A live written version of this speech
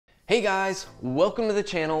Hey guys, welcome to the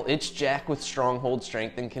channel. It's Jack with Stronghold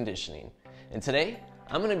Strength and Conditioning. And today,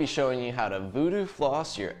 I'm going to be showing you how to voodoo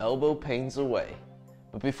floss your elbow pains away.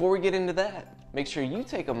 But before we get into that, make sure you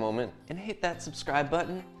take a moment and hit that subscribe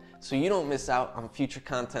button so you don't miss out on future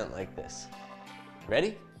content like this.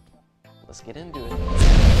 Ready? Let's get into it.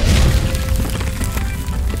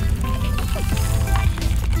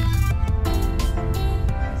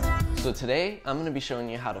 So today, I'm going to be showing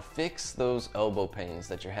you how to fix those elbow pains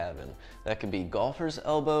that you're having. That could be golfer's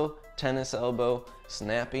elbow, tennis elbow,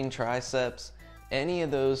 snapping triceps, any of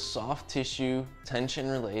those soft tissue,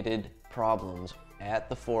 tension-related problems at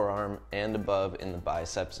the forearm and above in the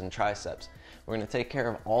biceps and triceps. We're going to take care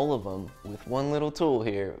of all of them with one little tool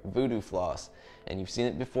here, Voodoo Floss. And you've seen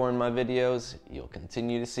it before in my videos, you'll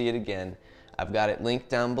continue to see it again. I've got it linked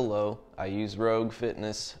down below. I use Rogue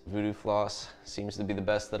Fitness. Voodoo Floss seems to be the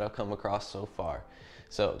best that I've come across so far.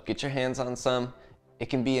 So get your hands on some. It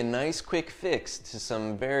can be a nice quick fix to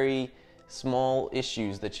some very small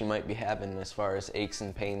issues that you might be having as far as aches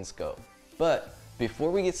and pains go. But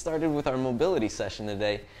before we get started with our mobility session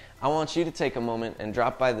today, I want you to take a moment and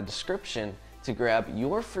drop by the description to grab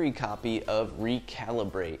your free copy of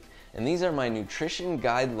RECALIBRATE. And these are my nutrition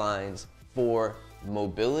guidelines for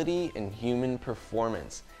mobility and human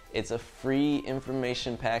performance. It's a free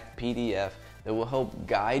information-packed PDF that will help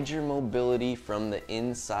guide your mobility from the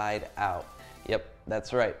inside out. Yep,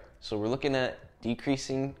 that's right. So we're looking at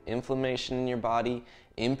decreasing inflammation in your body,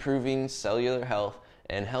 improving cellular health,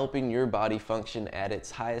 and helping your body function at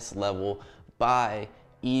its highest level by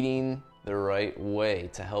eating the right way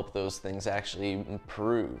to help those things actually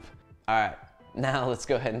improve. All right, now let's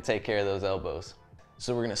go ahead and take care of those elbows.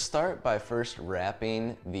 So we're going to start by first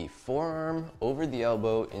wrapping the forearm over the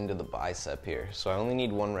elbow into the bicep here. So I only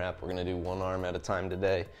need one wrap. We're going to do one arm at a time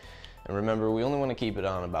today. And remember, we only want to keep it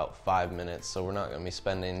on about 5 minutes, so we're not going to be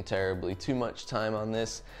spending terribly too much time on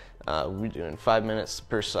this. We're doing 5 minutes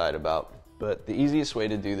per side about. But the easiest way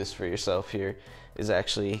to do this for yourself here is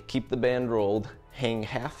actually keep the band rolled, hang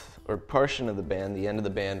half or portion of the band, the end of the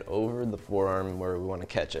band, over the forearm where we want to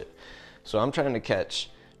catch it. So I'm trying to catch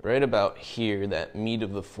right about here, that meat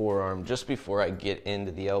of the forearm, just before I get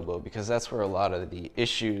into the elbow, because that's where a lot of the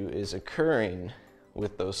issue is occurring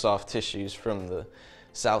with those soft tissues from the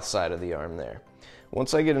south side of the arm there.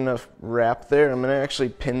 Once I get enough wrap there, I'm going to actually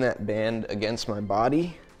pin that band against my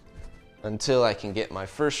body until I can get my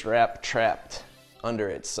first wrap trapped under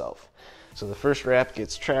itself. So the first wrap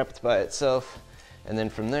gets trapped by itself, and then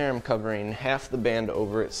from there I'm covering half the band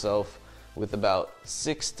over itself with about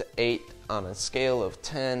 6 to 8 on a scale of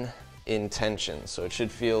 10 in tension. So it should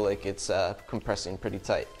feel like it's compressing pretty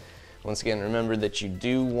tight. Once again, remember that you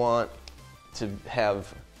do want to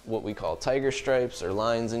have what we call tiger stripes or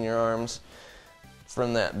lines in your arms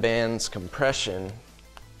from that band's compression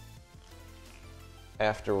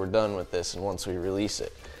after we're done with this and once we release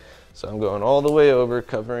it. So I'm going all the way over,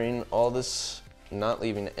 covering all this, not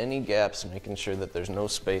leaving any gaps, making sure that there's no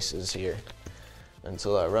spaces here,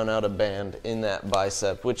 until I run out of band in that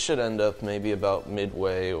bicep, which should end up maybe about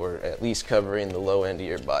midway or at least covering the low end of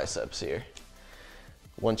your biceps here.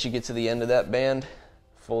 Once you get to the end of that band,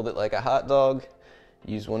 fold it like a hot dog,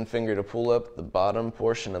 use one finger to pull up the bottom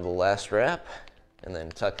portion of the last wrap, and then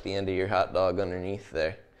tuck the end of your hot dog underneath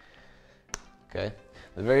there. Okay,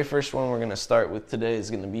 the very first one we're going to start with today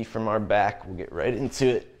is going to be from our back. We'll get right into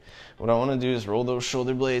it. What I want to do is roll those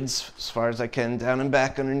shoulder blades as far as I can down and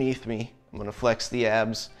back underneath me. I'm going to flex the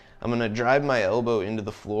abs. I'm going to drive my elbow into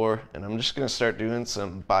the floor, and I'm just going to start doing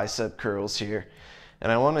some bicep curls here. And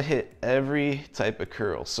I want to hit every type of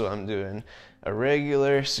curl. So I'm doing a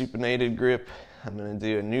regular supinated grip, I'm going to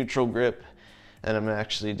do a neutral grip, and I'm going to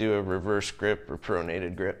actually do a reverse grip or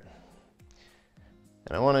pronated grip.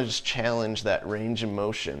 And I want to just challenge that range of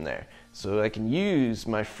motion there. So I can use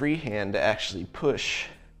my free hand to actually push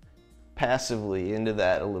passively into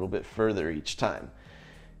that a little bit further each time.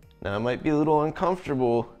 Now it might be a little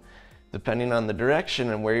uncomfortable depending on the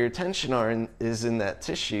direction and where your tension is in that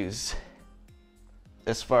tissues,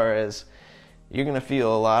 as far as you're going to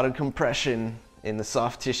feel a lot of compression in the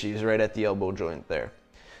soft tissues right at the elbow joint there.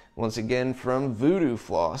 Once again, from Voodoo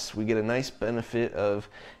Floss, we get a nice benefit of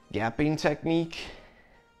gapping technique,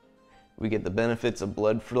 we get the benefits of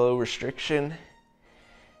blood flow restriction,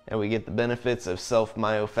 and we get the benefits of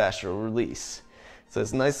self-myofascial release. So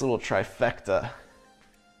it's a nice little trifecta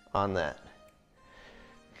on that.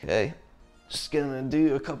 Okay, just gonna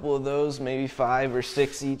do a couple of those, maybe 5 or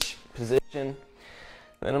 6 each position.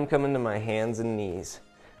 Then I'm coming to my hands and knees.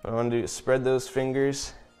 What I want to do is spread those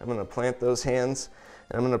fingers. I'm going to plant those hands,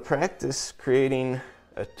 and I'm going to practice creating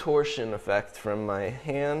a torsion effect from my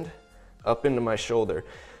hand up into my shoulder.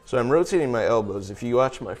 So I'm rotating my elbows. If you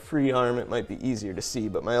watch my free arm, it might be easier to see,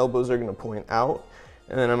 but my elbows are gonna point out,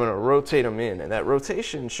 and then I'm gonna rotate them in. And that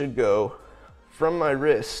rotation should go from my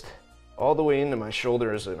wrist all the way into my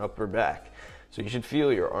shoulders and upper back. So you should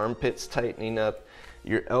feel your armpits tightening up,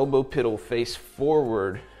 your elbow pit will face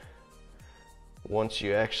forward once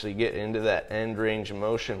you actually get into that end range of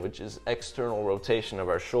motion, which is external rotation of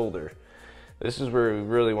our shoulder. This is where we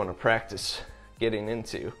really want to practice getting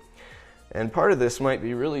into. And part of this might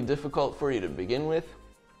be really difficult for you to begin with.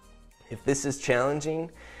 If this is challenging,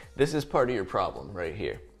 this is part of your problem right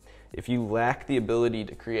here. If you lack the ability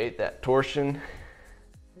to create that torsion,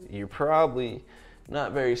 you're probably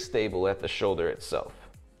not very stable at the shoulder itself,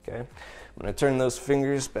 okay? I'm gonna turn those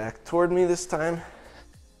fingers back toward me this time.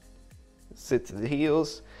 Sit to the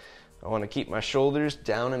heels. I want to keep my shoulders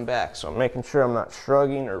down and back, so I'm making sure I'm not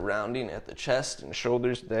shrugging or rounding at the chest and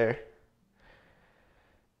shoulders there.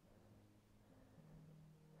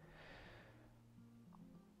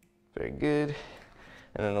 Very good.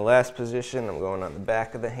 And in the last position, I'm going on the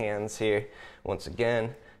back of the hands here. Once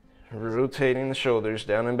again, rotating the shoulders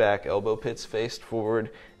down and back, elbow pits faced forward,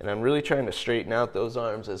 and I'm really trying to straighten out those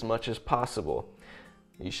arms as much as possible.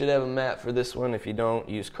 You should have a mat for this one. If you don't,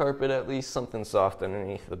 use carpet at least, something soft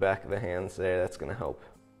underneath the back of the hands there. That's going to help.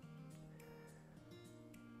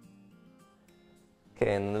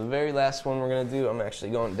 Okay, and the very last one we're going to do, I'm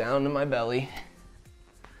actually going down to my belly.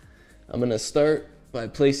 I'm going to start by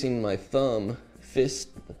placing my thumb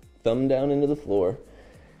down into the floor,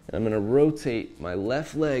 and I'm going to rotate my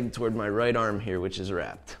left leg toward my right arm here, which is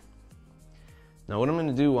wrapped. Now what I'm going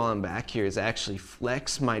to do while I'm back here is actually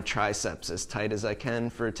flex my triceps as tight as I can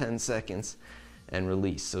for 10 seconds and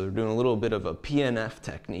release. So we're doing a little bit of a PNF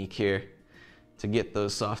technique here to get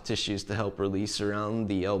those soft tissues to help release around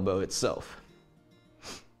the elbow itself.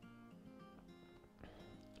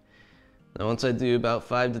 Now once I do about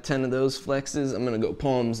 5 to 10 of those flexes, I'm going to go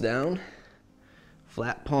palms down,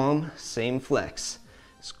 flat palm, same flex.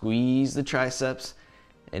 Squeeze the triceps,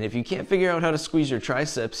 and if you can't figure out how to squeeze your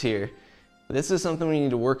triceps here, this is something we need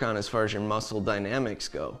to work on as far as your muscle dynamics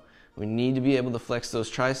go. We need to be able to flex those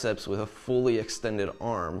triceps with a fully extended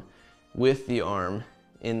arm, with the arm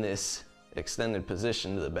in this extended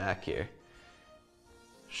position to the back here.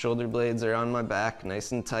 Shoulder blades are on my back,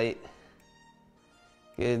 nice and tight.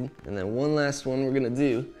 Good. And then one last one we're going to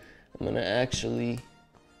do, I'm going to actually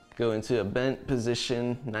go into a bent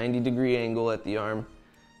position, 90-degree angle at the arm.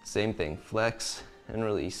 Same thing, flex and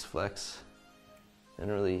release, flex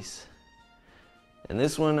and release. And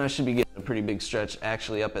this one I should be getting a pretty big stretch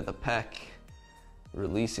actually up at the pec,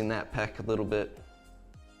 releasing that pec a little bit.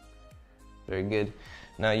 Very good.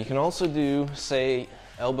 Now you can also do, say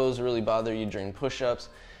elbows really bother you during push-ups.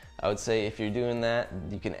 I would say if you're doing that,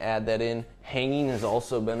 you can add that in. Hanging is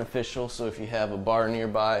also beneficial, so if you have a bar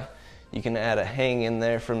nearby, you can add a hang in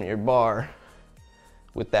there from your bar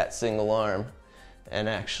with that single arm and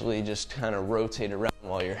actually just kind of rotate around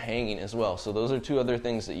while you're hanging as well. So those are two other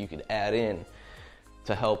things that you could add in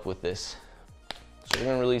to help with this. So we're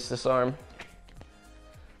going to release this arm.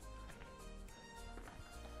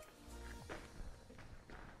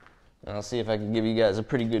 And I'll see if I can give you guys a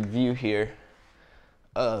pretty good view here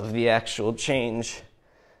of the actual change.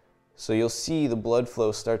 So you'll see the blood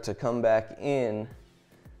flow start to come back in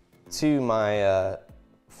to my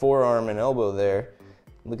forearm and elbow there.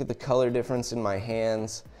 Look at the color difference in my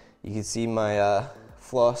hands. You can see my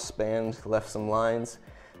floss band left some lines.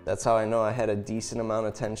 That's how I know I had a decent amount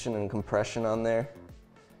of tension and compression on there.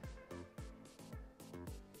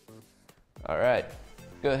 All right,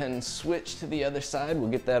 go ahead and switch to the other side. We'll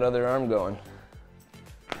get that other arm going.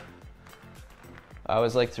 I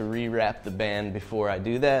always like to rewrap the band before I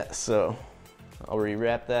do that, so I'll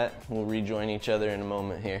rewrap that. We'll rejoin each other in a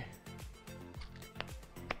moment here.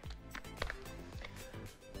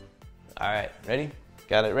 All right, ready?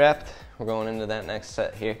 Got it wrapped. We're going into that next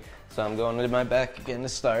set here. So I'm going to my back again to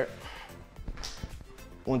start.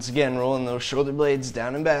 Once again, rolling those shoulder blades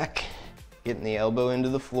down and back, getting the elbow into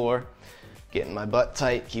the floor, getting my butt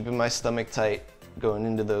tight, keeping my stomach tight, going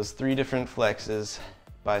into those 3 different flexes,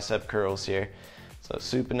 bicep curls here. So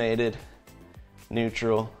supinated,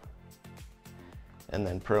 neutral, and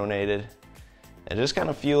then pronated. And just kind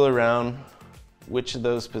of feel around which of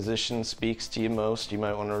those positions speaks to you most. You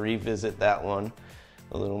might want to revisit that one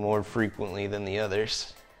a little more frequently than the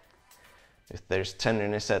others, if there's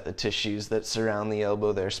tenderness at the tissues that surround the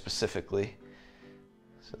elbow there specifically.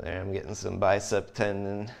 So there I'm getting some bicep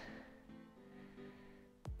tendon.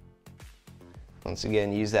 Once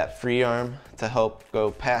again, use that free arm to help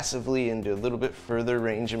go passively into a little bit further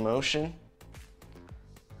range of motion.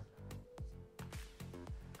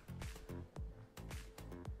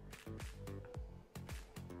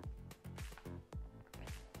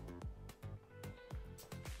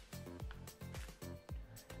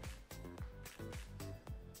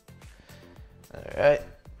 All right,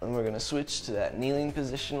 and we're gonna switch to that kneeling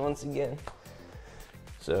position once again.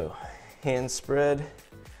 So, hands spread,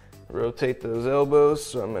 rotate those elbows.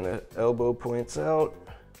 So I'm gonna elbow points out,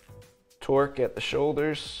 torque at the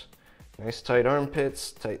shoulders, nice tight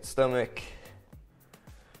armpits, tight stomach,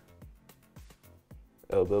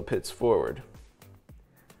 elbow pits forward.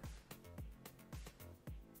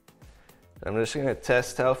 I'm just gonna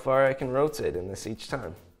test how far I can rotate in this each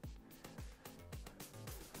time.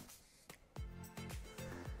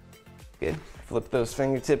 Good, flip those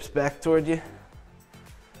fingertips back toward you.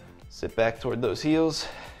 Sit back toward those heels.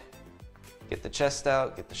 Get the chest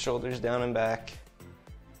out, get the shoulders down and back.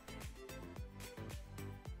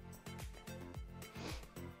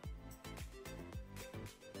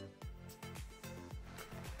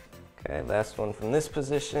 Okay, last one from this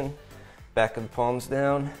position. Back of the palms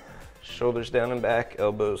down, shoulders down and back,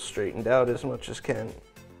 elbows straightened out as much as can.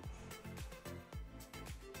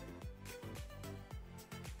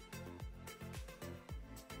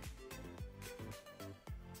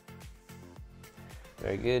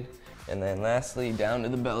 Very good. And then lastly, down to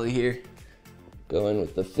the belly here. Go in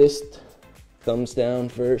with the fist, thumbs down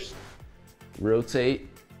first. Rotate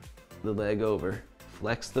the leg over.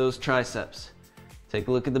 Flex those triceps. Take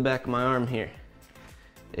a look at the back of my arm here.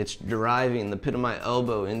 It's driving the pit of my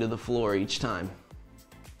elbow into the floor each time.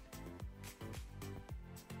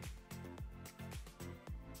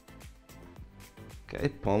 Okay,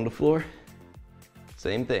 palm to floor.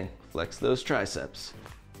 Same thing, flex those triceps.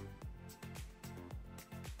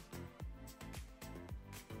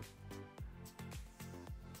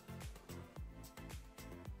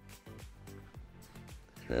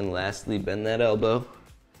 And lastly, bend that elbow.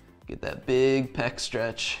 Get that big pec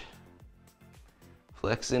stretch.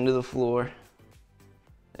 Flex into the floor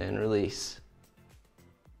and release.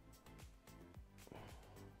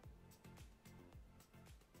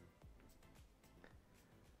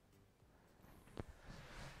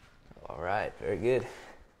 All right, very good.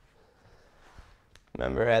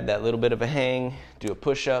 Remember, add that little bit of a hang, do a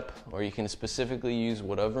push-up, or you can specifically use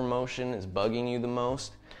whatever motion is bugging you the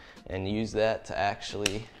most and use that to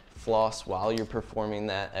actually floss while you're performing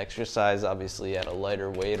that exercise, obviously at a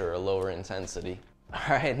lighter weight or a lower intensity.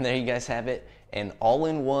 All right, and there you guys have it, an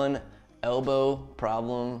all-in-one elbow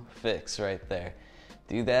problem fix right there.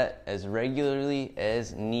 Do that as regularly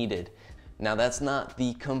as needed. Now that's not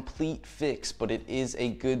the complete fix, but it is a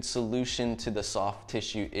good solution to the soft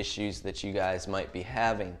tissue issues that you guys might be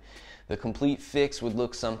having. The complete fix would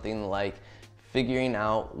look something like figuring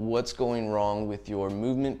out what's going wrong with your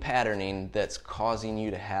movement patterning that's causing you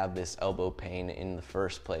to have this elbow pain in the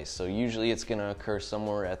first place. So usually it's gonna occur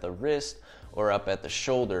somewhere at the wrist or up at the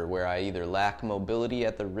shoulder, where I either lack mobility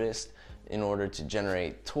at the wrist in order to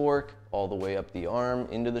generate torque all the way up the arm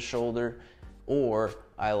into the shoulder, or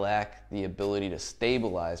I lack the ability to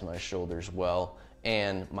stabilize my shoulders well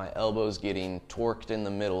and my elbows getting torqued in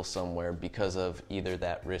the middle somewhere because of either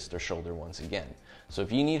that wrist or shoulder once again. So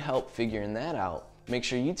if you need help figuring that out, make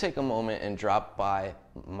sure you take a moment and drop by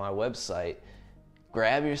my website,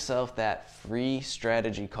 grab yourself that free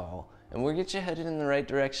strategy call, and we'll get you headed in the right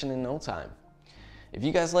direction in no time. If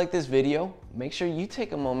you guys like this video, make sure you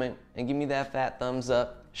take a moment and give me that fat thumbs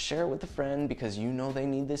up, share it with a friend because you know they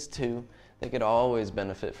need this too. They could always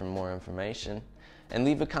benefit from more information. And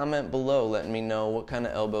leave a comment below letting me know what kind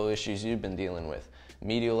of elbow issues you've been dealing with.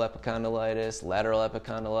 Medial epicondylitis, lateral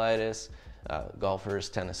epicondylitis, golfer's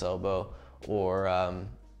tennis elbow, or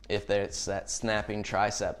if it's that snapping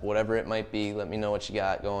tricep, whatever it might be, let me know what you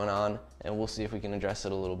got going on and we'll see if we can address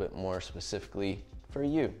it a little bit more specifically for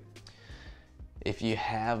you. If you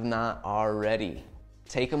have not already,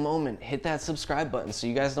 take a moment, hit that subscribe button so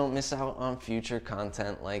you guys don't miss out on future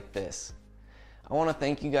content like this. I want to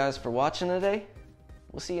thank you guys for watching today.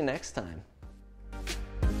 We'll see you next time.